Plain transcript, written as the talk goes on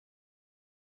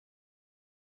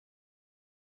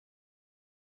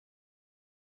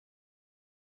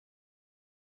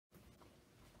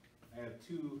I have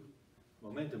two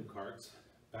momentum carts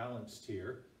balanced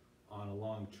here on a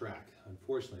long track.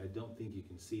 Unfortunately, I don't think you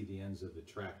can see the ends of the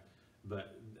track,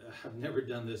 but I've never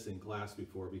done this in class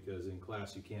before because in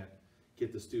class you can't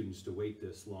get the students to wait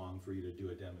this long for you to do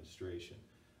a demonstration.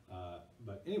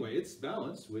 But anyway, it's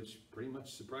balanced, which pretty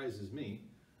much surprises me.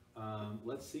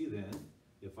 Let's see then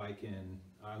if I can,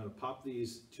 I'm going to pop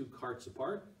these two carts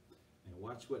apart and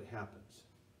watch what happens.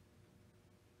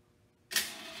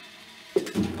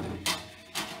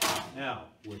 Now,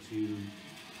 what you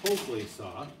hopefully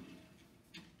saw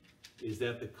is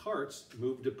that the carts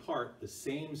moved apart the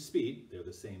same speed, they're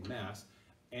the same mass,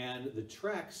 and the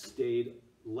track stayed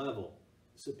level.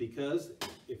 So because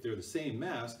if they're the same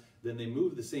mass, then they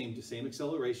move the same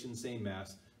acceleration, same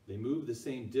mass, they move the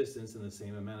same distance in the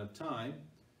same amount of time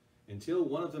until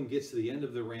one of them gets to the end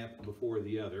of the ramp before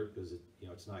the other, because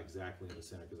it's not exactly in the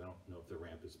center, because I don't know if the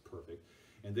ramp is perfect.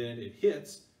 And then it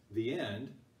hits the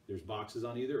end, there's boxes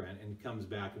on either end, and comes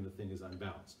back and the thing is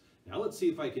unbalanced. Now let's see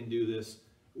if I can do this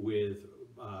with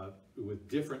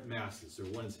different masses, or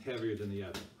one's heavier than the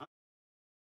other.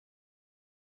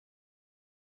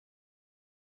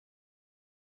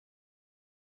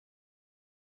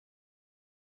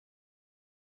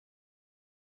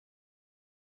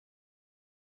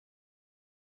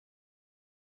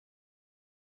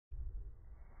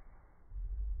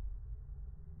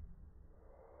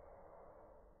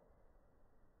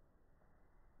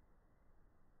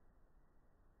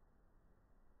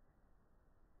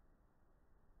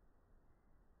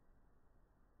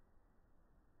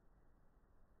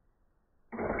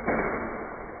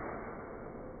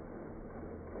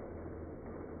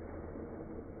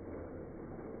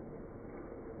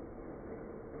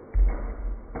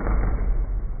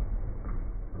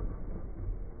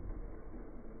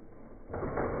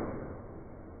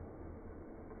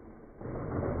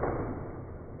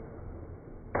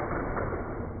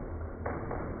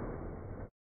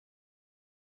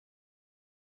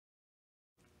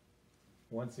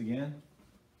 Once again,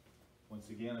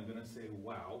 I'm going to say,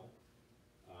 wow,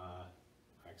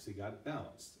 I actually got it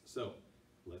balanced. So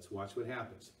let's watch what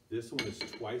happens. This one is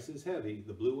twice as heavy.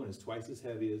 The blue one is twice as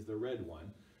heavy as the red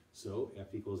one. So F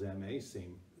equals ma,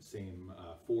 same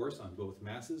force on both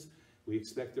masses. We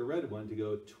expect the red one to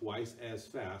go twice as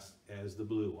fast as the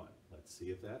blue one. Let's see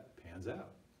if that pans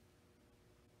out.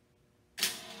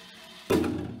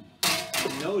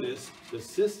 Notice the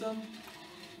system.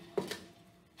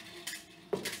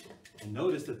 And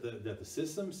notice that the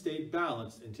system stayed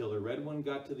balanced until the red one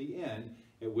got to the end,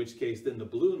 at which case then the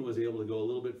blue one was able to go a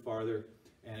little bit farther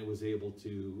and it was able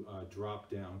to drop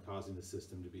down, causing the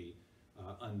system to be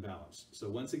unbalanced.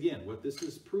 So once again, what this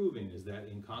is proving is that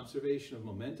in conservation of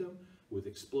momentum, with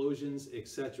explosions,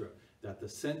 etc., that the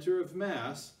center of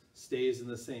mass stays in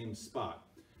the same spot.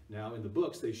 Now in the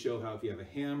books they show how if you have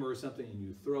a hammer or something and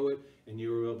you throw it and you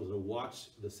were able to watch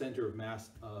the center of mass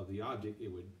of the object,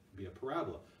 it would be a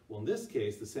parabola. Well, in this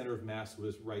case, the center of mass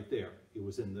was right there. It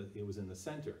was in the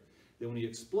center. Then when he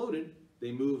exploded,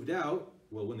 they moved out.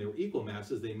 Well, when they were equal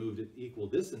masses, they moved at equal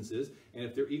distances. And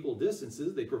if they're equal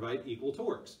distances, they provide equal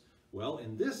torques. Well,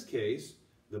 in this case,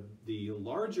 the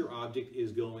larger object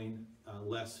is going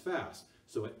less fast.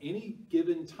 So at any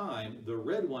given time, the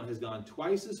red one has gone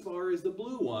twice as far as the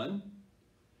blue one.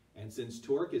 And since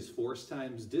torque is force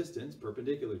times distance,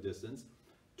 perpendicular distance,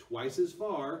 twice as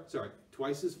far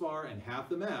and half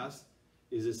the mass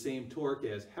is the same torque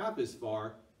as half as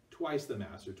far, twice the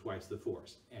mass, or twice the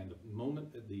force. And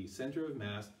the center of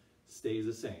mass stays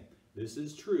the same. This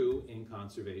is true in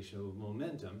conservation of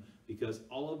momentum because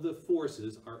all of the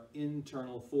forces are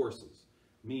internal forces,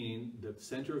 meaning the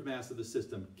center of mass of the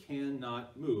system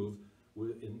cannot move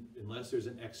unless there's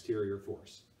an exterior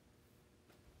force.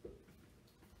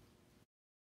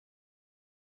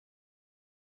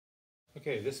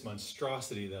 Okay, this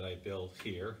monstrosity that I built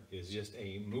here is just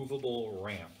a movable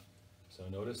ramp. So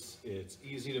notice it's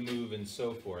easy to move and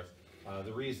so forth.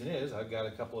 The reason is I've got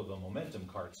a couple of the momentum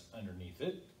carts underneath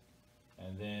it.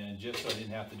 And then just so I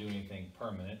didn't have to do anything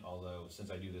permanent, although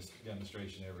since I do this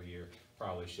demonstration every year,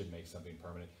 probably should make something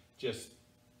permanent. Just,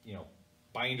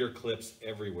 binder clips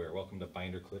everywhere. Welcome to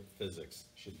binder clip physics.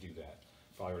 Should do that.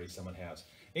 Probably already someone has.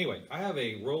 Anyway, I have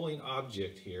a rolling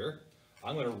object here.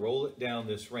 I'm going to roll it down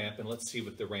this ramp and let's see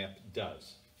what the ramp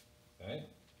does. Okay?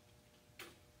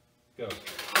 Go.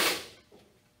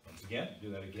 Once again, do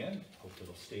that again. Hope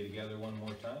it'll stay together one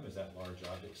more time as that large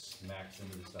object smacks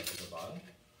into the stuff at the bottom.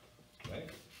 Okay?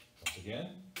 Once again.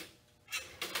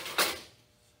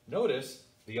 Notice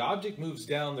The object moves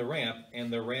down the ramp and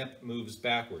the ramp moves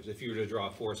backwards. If you were to draw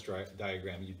a force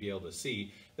diagram, you'd be able to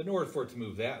see that in order for it to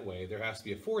move that way, there has to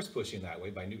be a force pushing that way.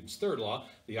 By Newton's third law,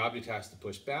 the object has to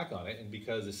push back on it, and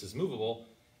because this is movable,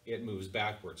 it moves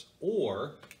backwards.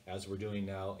 Or, as we're doing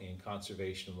now in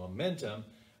conservation of momentum,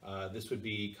 this would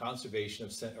be conservation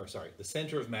of, the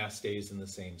center of mass stays in the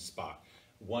same spot.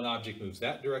 One object moves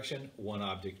that direction, one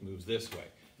object moves this way.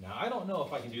 Now, I don't know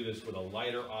if I can do this with a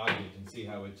lighter object and see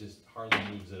how it just hardly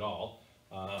moves at all.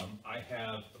 I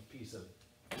have a piece of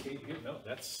tape here. No,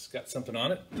 that's got something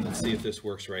on it. Let's see if this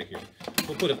works right here.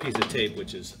 We'll put a piece of tape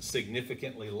which is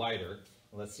significantly lighter.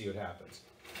 Let's see what happens.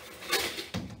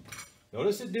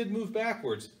 Notice it did move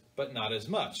backwards, but not as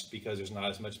much, because there's not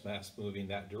as much mass moving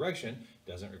that direction.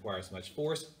 Doesn't require as much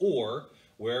force, or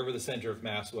wherever the center of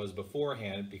mass was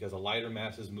beforehand, because a lighter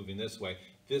mass is moving this way,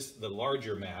 the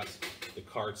larger mass, the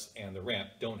carts and the ramp,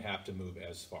 don't have to move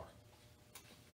as far.